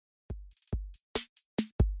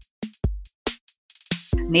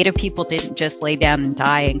Native people didn't just lay down and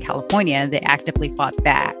die in California, they actively fought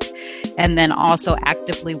back, and then also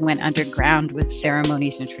actively went underground with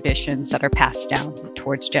ceremonies and traditions that are passed down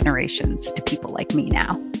towards generations to people like me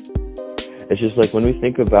now. It's just like when we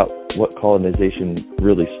think about what colonization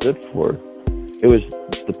really stood for, it was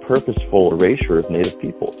the purposeful erasure of Native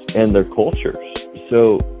peoples and their cultures.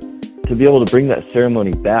 So to be able to bring that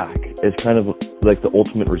ceremony back is kind of like the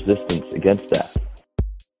ultimate resistance against that.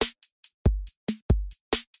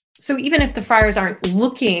 So even if the friars aren't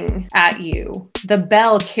looking at you, the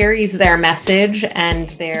bell carries their message and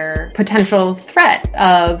their potential threat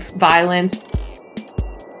of violence.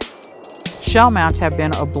 Shell mounds have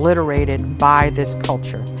been obliterated by this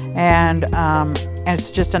culture, and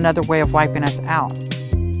it's just another way of wiping us out.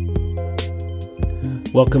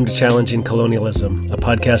 Welcome to Challenging Colonialism, a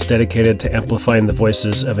podcast dedicated to amplifying the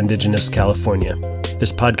voices of Indigenous California.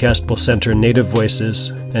 This podcast will center Native voices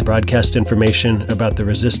and broadcast information about the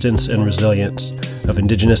resistance and resilience of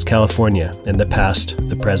Indigenous California in the past,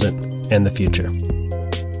 the present, and the future.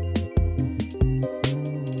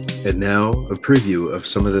 And now, a preview of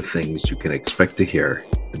some of the things you can expect to hear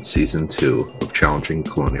in Season 2 of Challenging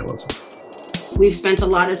Colonialism. We've spent a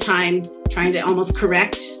lot of time trying to almost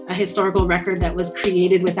correct a historical record that was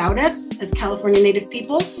created without us as California Native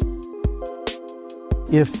people.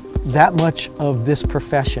 If that much of this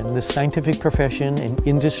profession, this scientific profession and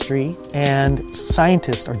industry and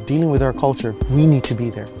scientists are dealing with our culture, we need to be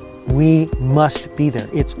there. We must be there.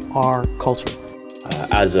 It's our culture.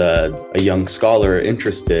 As a young scholar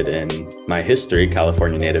interested in my history,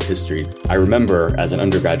 California Native history, I remember as an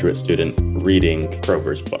undergraduate student reading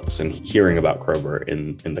Kroeber's books and hearing about Kroeber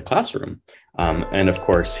in the classroom. And of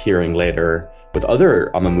course, hearing later with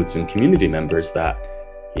other Amamutsun community members that,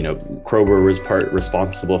 Kroeber was part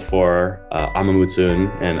responsible for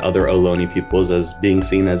Amamutsun and other Ohlone peoples as being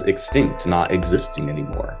seen as extinct, not existing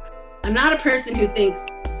anymore. I'm not a person who thinks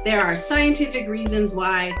there are scientific reasons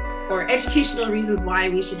why or educational reasons why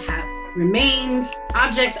we should have remains,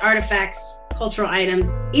 objects, artifacts, cultural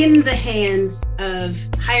items in the hands of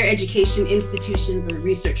higher education institutions or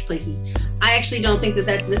research places. I actually don't think that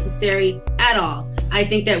that's necessary at all. I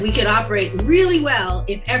think that we could operate really well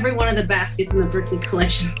if every one of the baskets in the Berkeley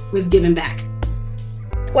collection was given back.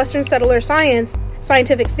 Western settler science,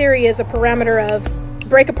 scientific theory is a parameter of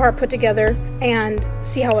break apart, put together, and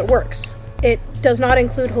see how it works. It does not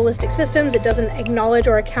include holistic systems. It doesn't acknowledge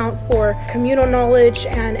or account for communal knowledge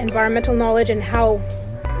and environmental knowledge and how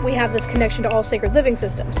we have this connection to all sacred living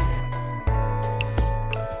systems.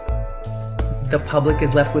 The public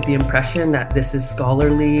is left with the impression that this is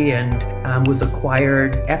scholarly and was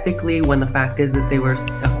acquired ethically, when the fact is that they were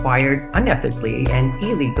acquired unethically and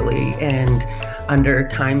illegally and under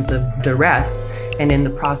times of duress. And in the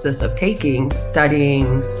process of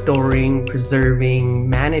studying, storing, preserving,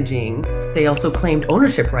 managing, they also claimed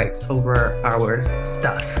ownership rights over our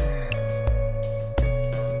stuff.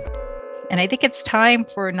 And I think it's time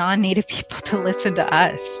for non-Native people to listen to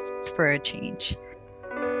us for a change.